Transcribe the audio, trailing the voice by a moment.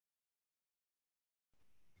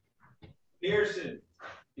Pearson.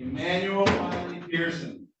 Emmanuel Wiley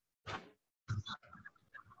Pearson.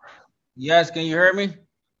 Yes, can you hear me?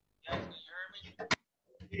 I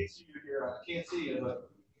can't see you here. I can't see you, but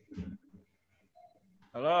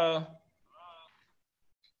Hello?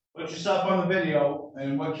 put yourself on the video,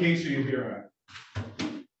 and what case are you here on?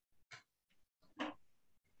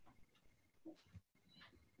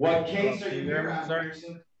 What case are you here on,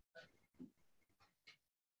 Pearson?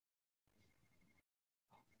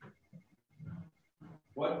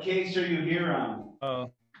 What case are you here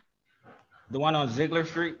on? The one on Ziegler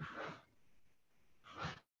Street.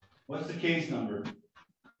 What's the case number?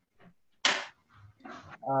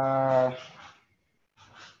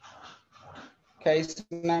 Case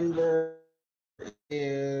number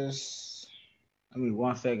is, I mean,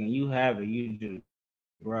 1 second. You have it. You just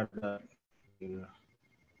brought it up. Yeah.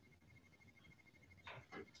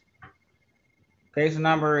 Case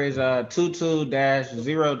number is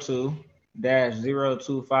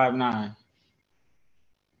 22-02-0259.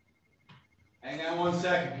 Hang on 1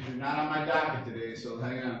 second, because you're not on my docket today, so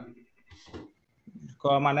hang on.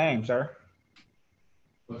 Call my name, sir.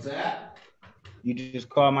 What's that? You just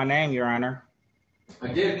called my name, Your Honor. I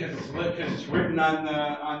did, because it's written on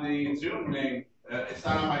the Zoom name. It's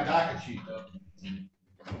not on my docket sheet, though.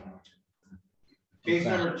 Case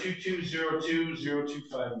number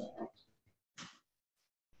 22-02-0259.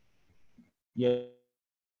 Yes,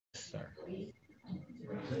 sir.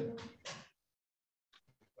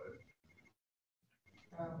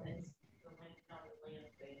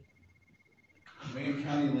 Wayne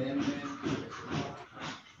County Land Bank.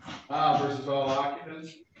 Versus all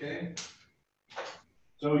occupants. Okay.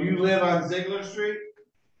 So you live on Ziegler Street?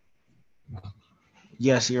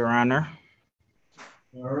 Yes, Your Honor.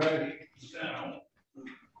 All righty. So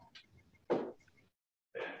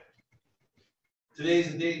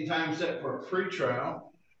today's the date and time set for a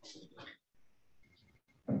pre-trial.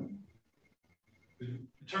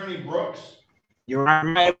 Attorney Brooks. Your Honor,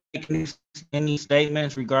 may I make any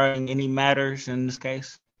statements regarding any matters in this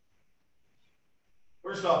case?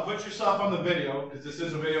 First off, put yourself on the video, because this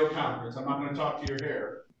is a video conference. I'm not going to talk to your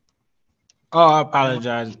hair. Oh, I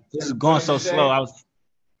apologize. This is going so slow. I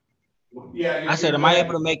said, am I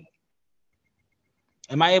able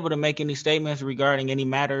to make any statements regarding any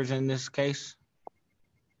matters in this case?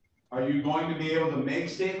 Are you going to be able to make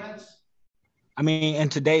statements? I mean, in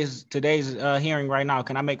today's hearing right now,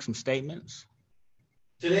 can I make some statements?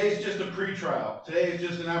 Today's just a pre-trial. Today is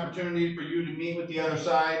just an opportunity for you to meet with the other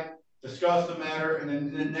side, discuss the matter, and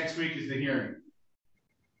then next week is the hearing.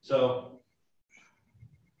 So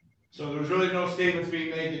there's really no statements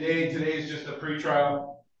being made today. Today is just a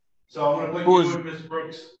pre-trial. So I'm going to put you and Ms.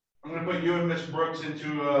 Brooks. I'm going to put you and Ms. Brooks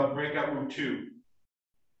into breakout room 2.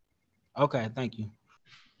 Okay, thank you.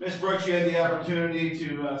 Ms. Brooks, you had the opportunity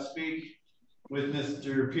to speak with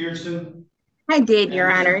Mr. Pearson. I did,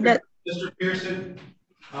 Your Honor. Mr. Pearson,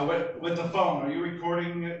 with the phone, are you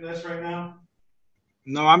recording this right now?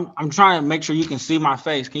 No, I'm trying to make sure you can see my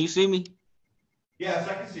face. Can you see me? Yes,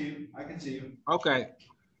 I can see you. I can see you. Okay.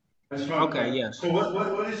 Okay, yes. So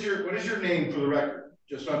what is your name for the record?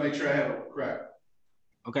 Just so I make sure I have it correct.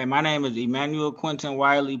 Okay, my name is Emmanuel Quentin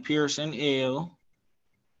Wiley Pearson L.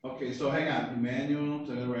 Okay, so hang on. Emmanuel,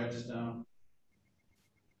 so I'm gonna write this down.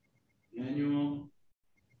 Emmanuel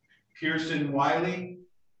Pearson Wiley.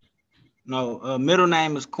 No, middle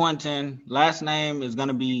name is Quentin. Last name is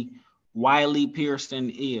gonna be Wiley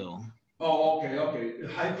Pearson L. Oh, okay.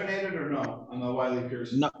 Hyphenated or no on the Wiley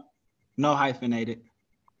Pearson? No hyphenated.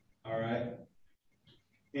 All right.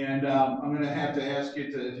 And I'm going to have to ask you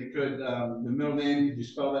if you could, the middle name, could you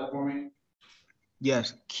spell that for me?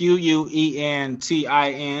 Yes, Quentin.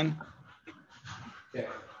 Okay.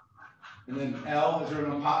 And then L, is there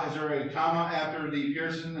a comma after the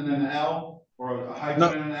Pearson and then an L? Or a hyphen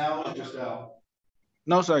and an L, or just L?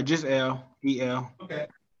 No, sir, just L, E-L. Okay,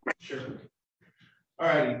 sure. All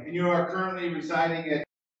righty, and you are currently residing at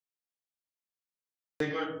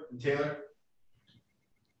Ziegler and Taylor?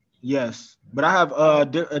 Yes, but I have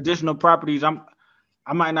additional properties. I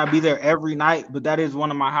might not be there every night, but that is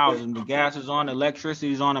one of my houses. The gas is on,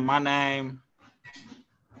 electricity is on in my name.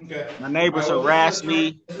 Okay. My neighbors harass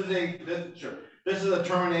me. This is a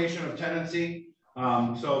termination of tenancy.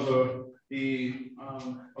 So the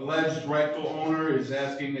alleged rightful owner is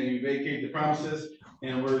asking that you vacate the premises,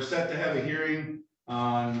 and we're set to have a hearing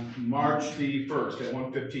on March the 1st at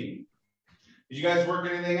 1:15. Did you guys work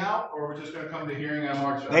anything out, or we're just going to come to hearing on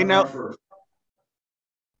March 1st?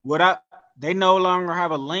 They no longer have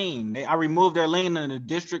a lien. I removed their lien in the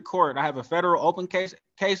district court. I have a federal open case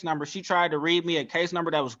number. She tried to read me a case number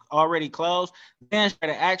that was already closed. Then she had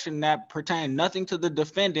an action that pertained nothing to the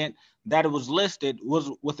defendant that it was listed, was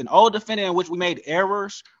with an old defendant in which we made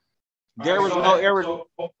errors. There was no errors. So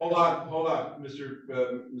hold on, Mr.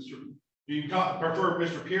 Do you prefer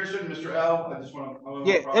Mr. Pearson, Mr. L? I just want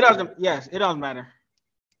to. Yeah, it doesn't. Yes, it doesn't matter.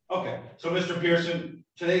 Okay, so Mr. Pearson,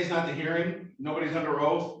 today's not the hearing. Nobody's under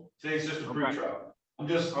oath. Today's just a pre-trial. I'm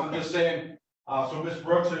just saying. So Ms.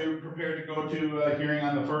 Brooks, are you prepared to go to a hearing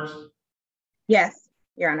on the 1st? Yes,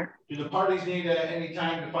 Your Honor. Do the parties need any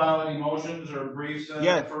time to file any motions or briefs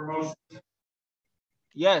yes. for motions?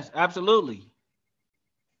 Yes, absolutely.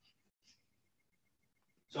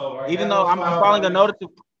 So even though I'm filing a notice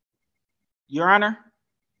of, Your Honor.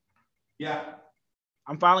 Yeah.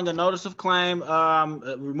 I'm filing a notice of claim,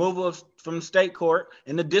 removal from state court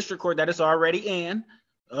in the district court that it's already in,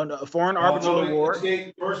 a foreign arbitral award.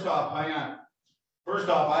 First off, hang on. First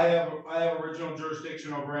off, I have original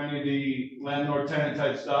jurisdiction over any of the landlord-tenant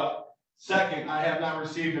type stuff. Second, I have not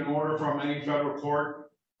received an order from any federal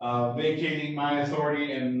court vacating my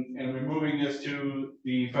authority and removing this to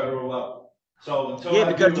the federal level. So until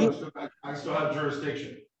I still have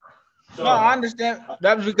jurisdiction. So, no, I understand.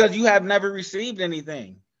 That was because you have never received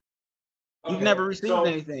anything. You've never received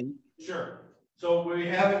anything. Sure. So we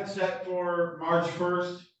have it set for March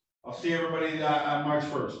 1st. I'll see everybody on March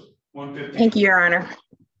 1st, 1:15. Thank you, Your Honor.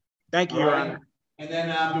 Thank you, Your Honor. And then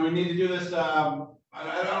do we need to do this? I'm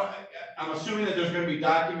assuming that there's going to be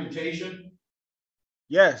documentation.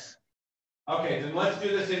 Yes. Okay, then let's do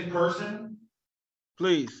this in person.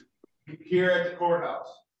 Please. Here at the courthouse.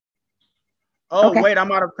 Oh, okay. Wait,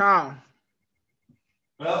 I'm out of town.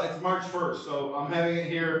 Well, it's March 1st, so I'm having it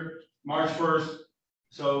here March 1st.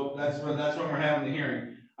 So that's when we're having the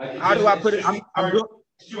hearing. How do I put it?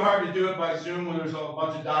 It's too hard to do it by Zoom when there's a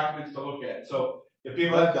bunch of documents to look at. So if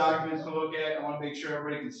people have documents to look at, I want to make sure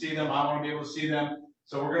everybody can see them. I want to be able to see them.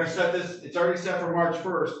 So we're going to set this. It's already set for March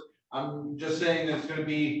 1st. I'm just saying that it's going to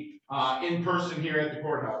be in person here at the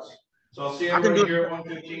courthouse. So I'll see everybody here at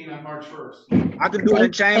 1:15 on March 1st. I can do it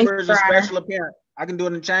in chambers and special appearance. I can do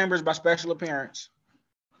it in chambers by special appearance.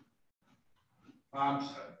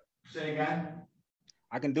 Say again?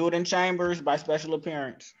 I can do it in chambers by special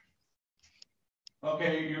appearance.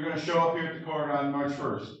 Okay, you're going to show up here at the court on March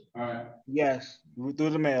 1st. All right. Yes, through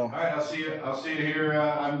the mail. All right, I'll see you here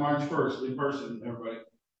on March 1st in person, everybody.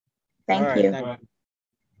 Thank you. Thank you.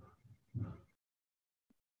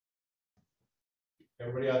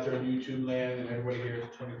 Everybody out there in YouTube land and everybody here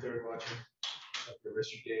at the 23rd watching. Have the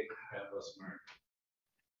rest of your day. God bless America.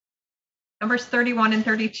 Numbers 31 and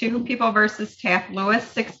 32, People versus Taft Lewis,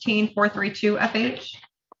 16432 FH.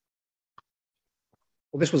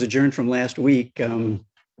 Well, this was adjourned from last week. So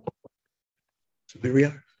here we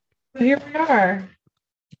are. Here we are.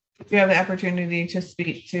 You have the opportunity to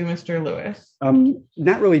speak to Mr. Lewis.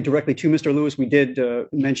 Not really directly to Mr. Lewis. We did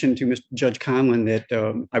mention to Mr. Judge Conlon that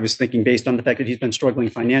I was thinking, based on the fact that he's been struggling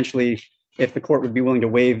financially, if the court would be willing to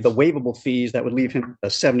waive the waivable fees, that would leave him a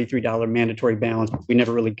 $73 mandatory balance. We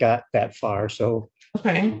never really got that far. So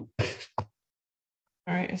okay. All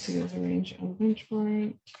right. I see there's a range on the bench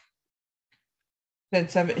warrant.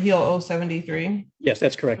 He'll owe 73. Yes,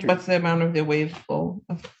 that's correct. What's the amount of the waivable?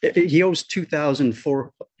 He owes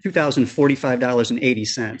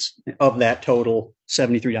 $2,045.80. Of that total,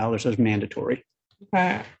 $73 is mandatory.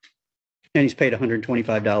 Okay. And he's paid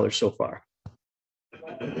 $125 so far.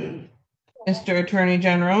 Mr. Attorney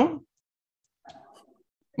General,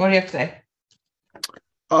 what do you have to say?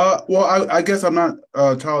 Well, I guess I'm not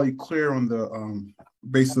entirely clear on the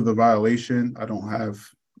basis of the violation. I don't have.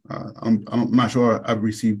 I'm not sure I've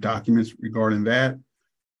received documents regarding that.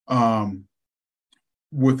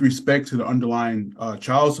 With respect to the underlying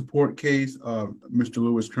child support case, Mr.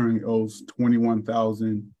 Lewis currently owes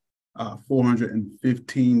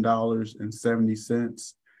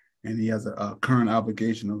 $21,415.70, and he has a current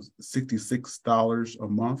obligation of $66 a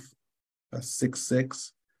month. That's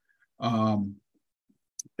 66. And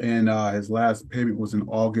his last payment was in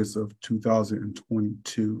August of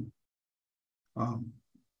 2022.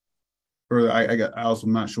 Further, I also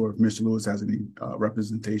am not sure if Mr. Lewis has any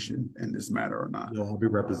representation in this matter or not. No, I'll be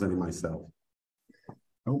representing myself.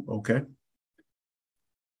 Oh, okay.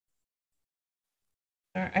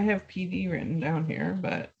 I have PD written down here,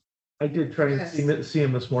 but I did try to see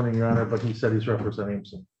him this morning, Your Honor, but he said he's representing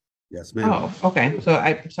himself. Yes, ma'am. Oh, okay. So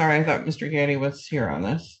I'm sorry. I thought Mr. Gaddy was here on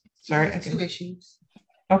this. Sorry. Two issues.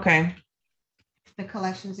 Okay. The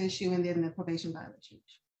collections issue and then the probation violation.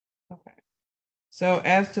 Okay. So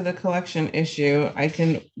as to the collection issue, I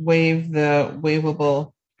can waive the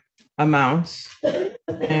waivable amounts.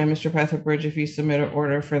 And Mr. Petherbridge, if you submit an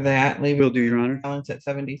order for that, leave Will do, Your Honor. balance at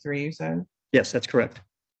 73, you said? Yes, that's correct.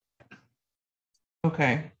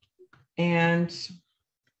 Okay. And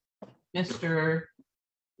Mr.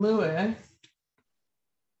 Lewis.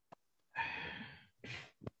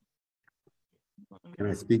 Can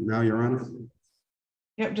I speak now, Your Honor?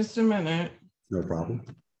 Yep, just a minute. No problem.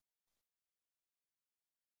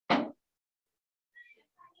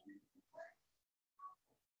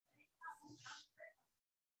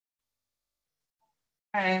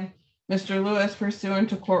 Okay. Mr. Lewis, pursuant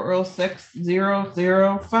to Court Rule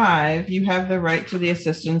 6005, you have the right to the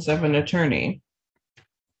assistance of an attorney.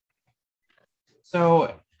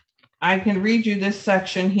 So I can read you this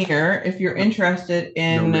section here if you're interested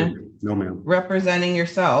in No, ma'am. representing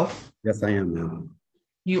yourself. Yes, I am, ma'am.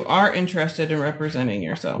 You are interested in representing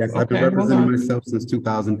yourself. Yes, I've been Okay, hold representing on. myself since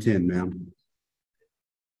 2010, ma'am.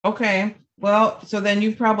 Okay, well, so then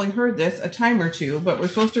you've probably heard this a time or two, but we're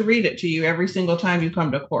supposed to read it to you every single time you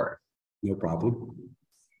come to court. No problem.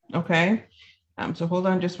 Okay, so hold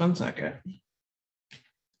on just one second.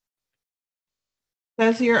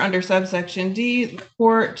 Says here under subsection D, the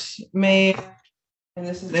court may, and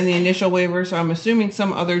this is in the initial waiver, so I'm assuming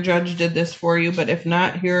some other judge did this for you, but if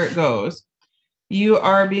not, here it goes. You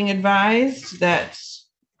are being advised that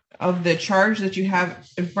of the charge that you have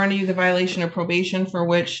in front of you, the violation of probation for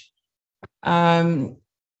which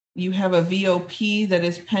you have a VOP that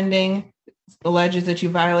is pending, alleges that you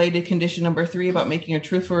violated condition number 3 about making a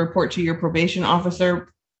truthful report to your probation officer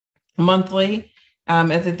monthly,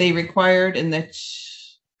 as that they required, and that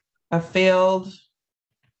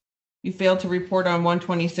you failed to report on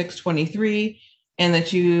 1/26/23, and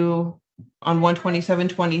that you on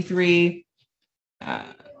 1/27/23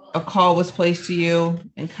 a call was placed to you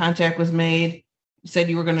and contact was made. You said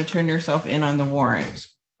you were going to turn yourself in on the warrant.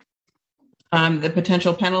 The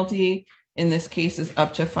potential penalty in this case is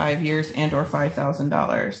up to 5 years and or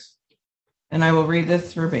 $5,000. And I will read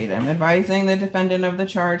this verbatim. Advising the defendant of the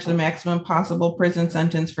charge, the maximum possible prison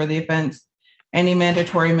sentence for the offense, any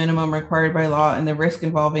mandatory minimum required by law, and the risk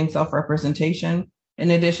involving self-representation.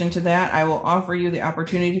 In addition to that, I will offer you the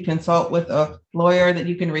opportunity to consult with a lawyer that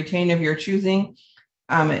you can retain of your choosing.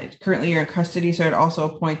 Currently you're in custody, so I'd also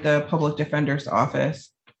appoint the public defender's office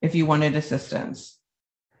if you wanted assistance.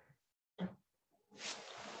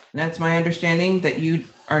 And that's my understanding that you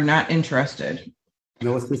are not interested.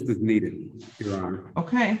 No assistance needed, Your Honor.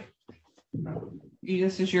 Okay.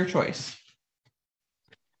 This is your choice.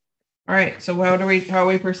 All right, so how are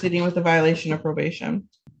we proceeding with the violation of probation?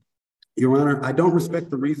 Your Honor, I don't respect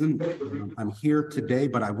the reason I'm here today,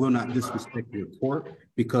 but I will not disrespect your court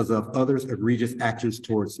because of others' egregious actions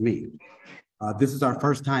towards me. This is our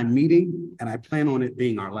first time meeting, and I plan on it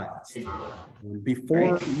being our last.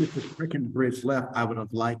 Before Mr. Breckenbridge left, I would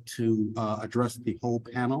have liked to address the whole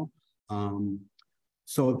panel.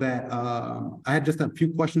 So that I had just a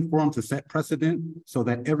few questions for him to set precedent so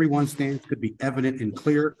that everyone's stance could be evident and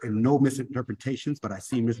clear and no misinterpretations. But I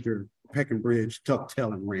see Mr. Breckenbridge tucked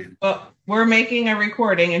tail and ran. Well, we're making a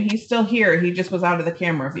recording and he's still here. He just was out of the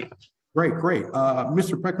camera view. Great, great.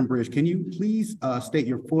 Mr. Breckenbridge, can you please state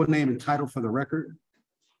your full name and title for the record?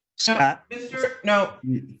 Scott.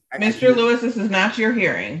 Mr. Lewis, this is not your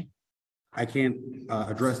hearing. I can't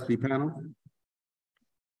address the panel.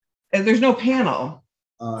 There's no panel.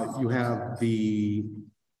 You have the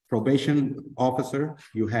probation officer,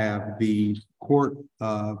 you have the court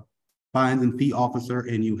fines and fee officer,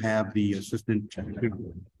 and you have the assistant.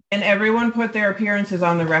 And everyone put their appearances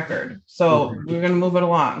on the record. So we're going to move it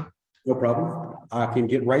along. No problem. I can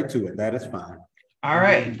get right to it. That is fine. All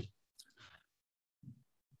right.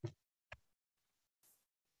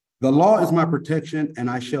 The law is my protection, and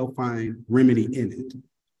I shall find remedy in it.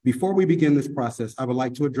 Before we begin this process, I would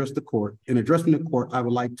like to address the court. In addressing the court, I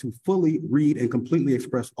would like to fully read and completely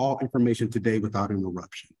express all information today without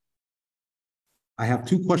interruption. I have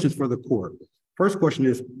two questions for the court. First question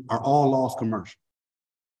is, are all laws commercial?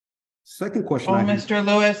 Second question. Mr.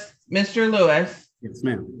 Lewis. Yes,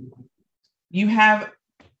 ma'am. We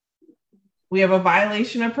have a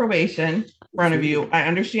violation of probation in front of you. I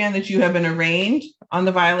understand that you have been arraigned on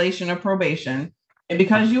the violation of probation. And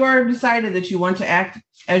because you are decided that you want to act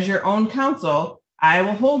as your own counsel, I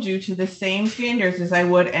will hold you to the same standards as I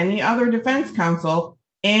would any other defense counsel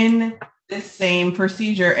in this same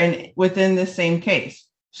procedure and within this same case.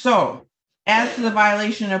 So as to the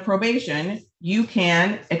violation of probation, you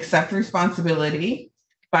can accept responsibility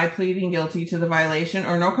by pleading guilty to the violation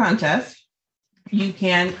or no contest. You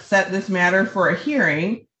can set this matter for a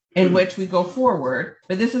hearing in which we go forward,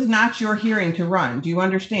 but this is not your hearing to run. Do you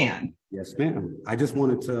understand? Yes, ma'am. I just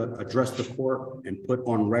wanted to address the court and put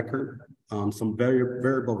on record some very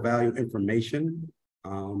variable value information.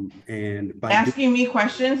 And by asking me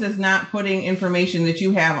questions is not putting information that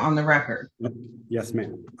you have on the record. Yes,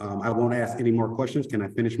 ma'am. I won't ask any more questions. Can I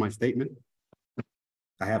finish my statement?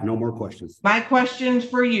 I have no more questions. My question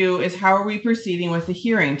for you is, how are we proceeding with the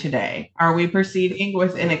hearing today? Are we proceeding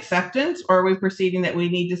with an acceptance, or are we proceeding that we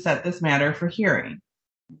need to set this matter for hearing?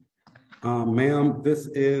 Ma'am, this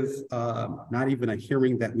is not even a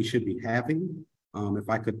hearing that we should be having. If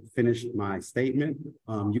I could finish my statement,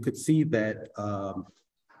 you could see that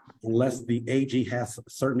unless the AG has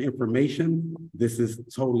certain information, this is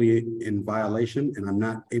totally in violation, and I'm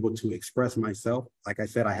not able to express myself. Like I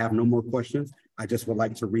said, I have no more questions. I just would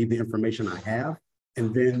like to read the information I have,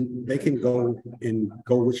 and then they can go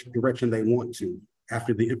which direction they want to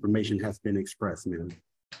after the information has been expressed, ma'am.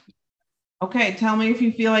 Okay, tell me if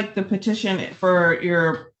you feel like the petition for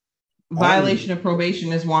your violation of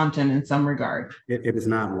probation is wanton in some regard. It is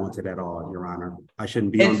not wanted at all, Your Honor. I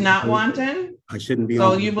shouldn't be. It's not wanton? I shouldn't be.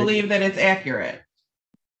 So you believe that it's accurate?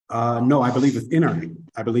 No, I believe it's inaccurate.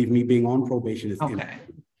 I believe me being on probation is okay.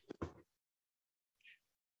 Inaccurate.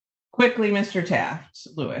 Quickly, Mr. Taft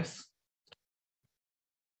Lewis.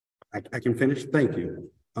 I can finish. Thank you.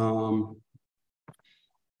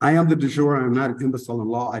 I am the de jure. I am not an imbecile in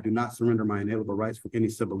law. I do not surrender my inalienable rights for any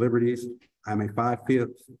civil liberties. I am a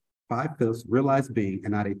five-fifths realized being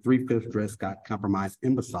and not a three-fifths Dred Scott compromised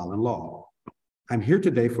imbecile in law. I'm here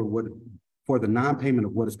today for the non-payment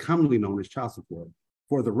of what is commonly known as child support.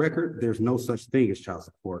 For the record, there's no such thing as child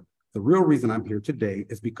support. The real reason I'm here today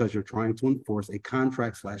is because you're trying to enforce a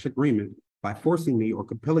contract/agreement by forcing me or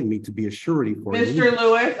compelling me to be a surety for Mr.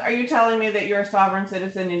 Lewis, are you telling me that you're a sovereign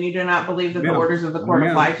citizen and you do not believe that the orders of the court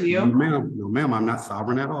apply to you? No, ma'am, I'm not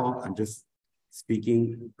sovereign at all. I'm just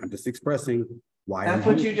speaking, I'm just expressing why. That's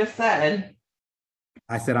what you just said.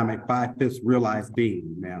 I said I'm a five-fifths realized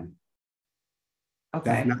being, ma'am.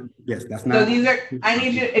 Okay. That's not. So these are, I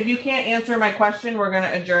need you, if you can't answer my question, we're going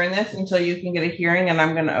to adjourn this until you can get a hearing, and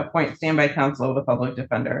I'm going to appoint standby counsel of the public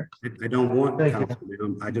defender. I don't want counsel,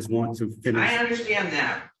 ma'am. I just want to finish. I understand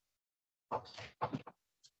that.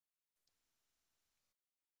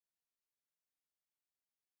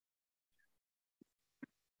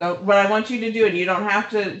 So what I want you to do, and you don't have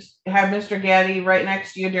to have Mr. Gaddy right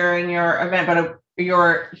next to you during your event, but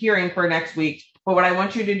your hearing for next week. But what I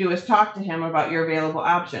want you to do is talk to him about your available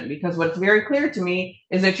option, because what's very clear to me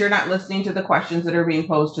is that you're not listening to the questions that are being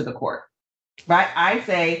posed to the court. Right? I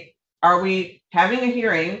say, are we having a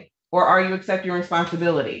hearing or are you accepting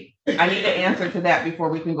responsibility? I need an answer to that before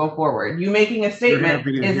we can go forward. You making a statement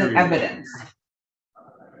isn't evidence.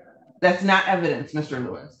 That's not evidence, Mr.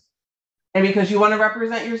 Lewis. And because you want to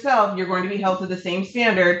represent yourself, you're going to be held to the same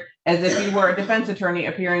standard as if you were a defense attorney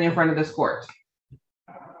appearing in front of this court.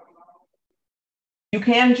 You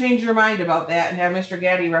can change your mind about that and have Mr.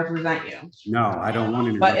 Gaddy represent you. No, I don't want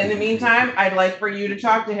any. But in the meantime, I'd like for you to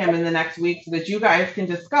talk to him in the next week so that you guys can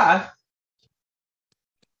discuss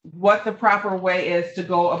what the proper way is to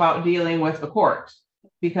go about dealing with the court.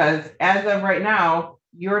 Because as of right now,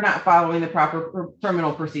 you're not following the proper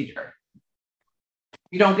criminal procedure.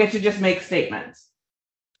 You don't get to just make statements.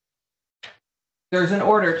 There's an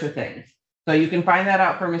order to things. So you can find that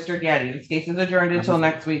out for Mr. Gaddy. This case is adjourned until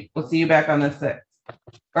next week. We'll see you back on the 6th.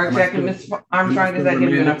 Or exactly, Ms. Armstrong, does that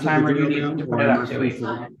give you enough time, or do you need to put it out 2 weeks?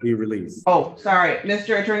 Be released. Oh, sorry,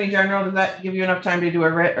 Mr. Attorney General, does that give you enough time to do a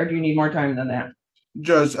writ, or do you need more time than that?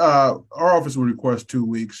 Judge, our office will request 2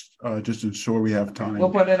 weeks, just to ensure we have time.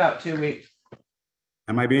 We'll put it out 2 weeks.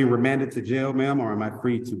 Am I being remanded to jail, ma'am, or am I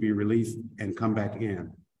free to be released and come back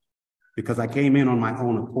in? Because I came in on my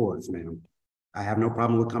own accords, ma'am. I have no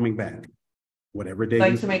problem with coming back. Whatever day. If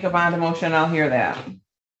you'd like to make a bond motion, I'll hear that.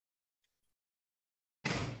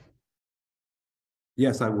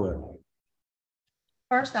 Yes, I would.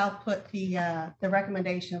 First, I'll put the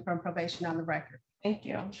recommendation from probation on the record. Thank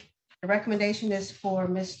you. The recommendation is for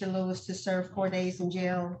Mr. Lewis to serve 4 days in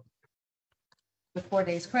jail with 4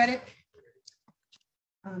 days credit,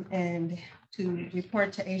 and to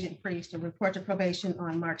report to Agent Priest, to report to probation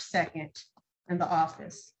on March 2nd in the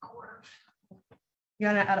office. Your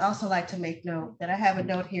Honor, I'd also like to make note that I have a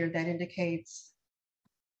note here that indicates.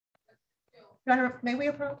 Your Honor, may we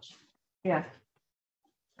approach? Yeah.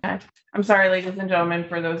 I'm sorry, ladies and gentlemen,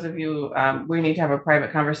 for those of you, we need to have a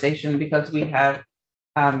private conversation because we have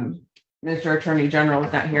Mr. Attorney General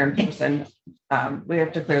is not here in person. We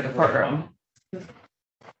have to clear the courtroom.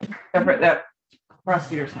 That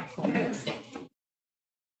prosecutors.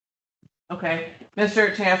 Okay,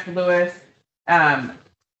 Mr. Taft Lewis,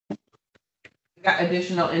 got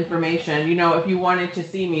additional information. You know, if you wanted to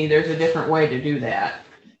see me, there's a different way to do that.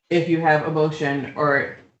 If you have a motion,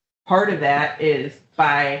 or part of that is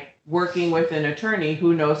by working with an attorney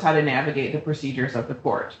who knows how to navigate the procedures of the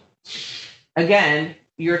court. Again,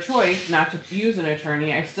 your choice not to use an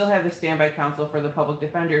attorney. I still have the standby counsel for the public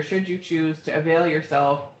defender should you choose to avail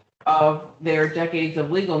yourself of their decades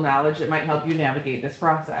of legal knowledge that might help you navigate this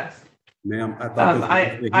process. Ma'am, I thought this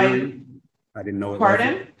was the hearing. I didn't know it.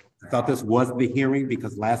 Pardon? I thought this was the hearing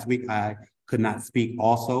because last week I could not speak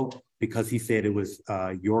also because he said it was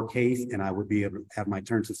your case and I would be able to have my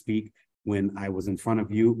turn to speak when I was in front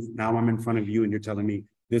of you. Now I'm in front of you and you're telling me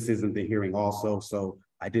this isn't the hearing also. So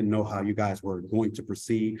I didn't know how you guys were going to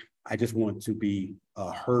proceed. I just want to be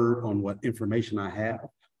heard on what information I have.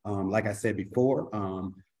 Like I said before,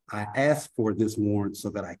 I asked for this warrant so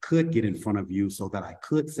that I could get in front of you so that I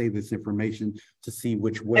could say this information to see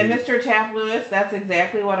which way. And Mr. Taft Lewis, that's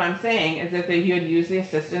exactly what I'm saying, is that you had used the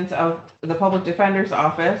assistance of the public defender's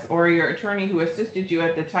office or your attorney who assisted you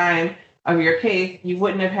at the time of your case, you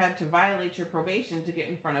wouldn't have had to violate your probation to get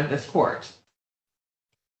in front of this court.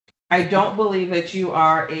 I don't believe that you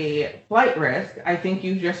are a flight risk. I think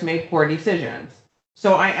you've just made poor decisions.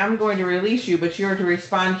 So I am going to release you, but you're to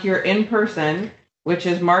respond here in person, which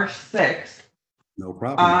is March 6th. No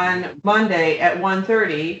problem. On Monday at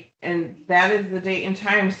 1:30, and that is the date and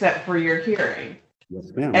time set for your hearing.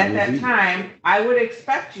 Yes, ma'am. At that time, I would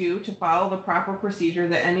expect you to follow the proper procedure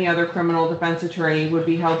that any other criminal defense attorney would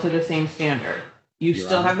be held to the same standard. You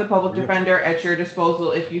still have the public defender at your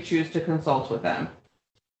disposal if you choose to consult with them.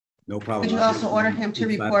 No problem. Could you also order him to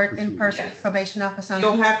report in person to probation office on?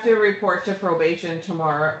 You'll have to report to probation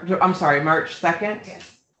tomorrow. I'm sorry, March 2nd.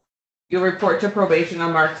 Yes. You'll report to probation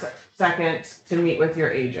on March 2nd to meet with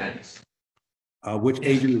your agent. Which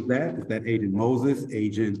agent is that? Is that Agent Moses,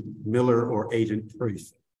 Agent Miller, or Agent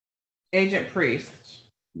Priest? Agent Priest.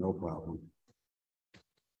 No problem.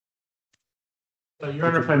 Your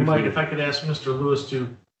Honor, if I could ask Mr. Lewis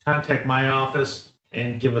to contact my office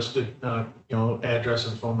and give us the address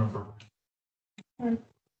and phone number. Did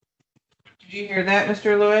you hear that,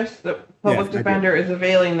 Mr. Lewis? The public defender is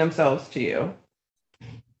availing themselves to you.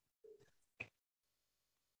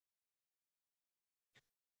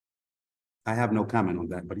 I have no comment on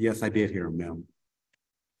that, but yes, I did hear him, ma'am.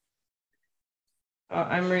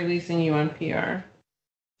 I'm releasing you on PR.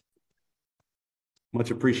 Much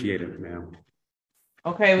appreciated, ma'am.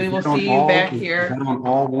 Okay, we will see you back here. Is that on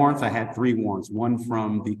all warrants? I had 3 warrants, one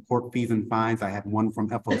from the court fees and fines. I had one from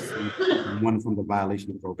FOC and one from the violation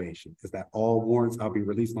of probation. Is that all warrants? I'll be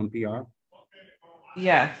released on PR?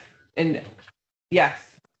 Yes, and yes.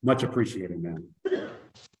 Much appreciated, ma'am.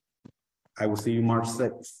 I will see you March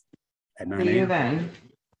 6th at 9 a.m. See you then.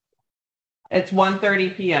 It's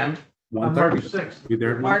 1:30 p.m. 1:30. You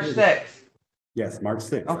there? March 6th. Yes, March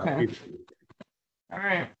 6th. Okay. All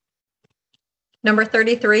right. Number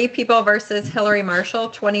 33, People versus Hillary Marshall,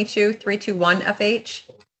 22321 FH.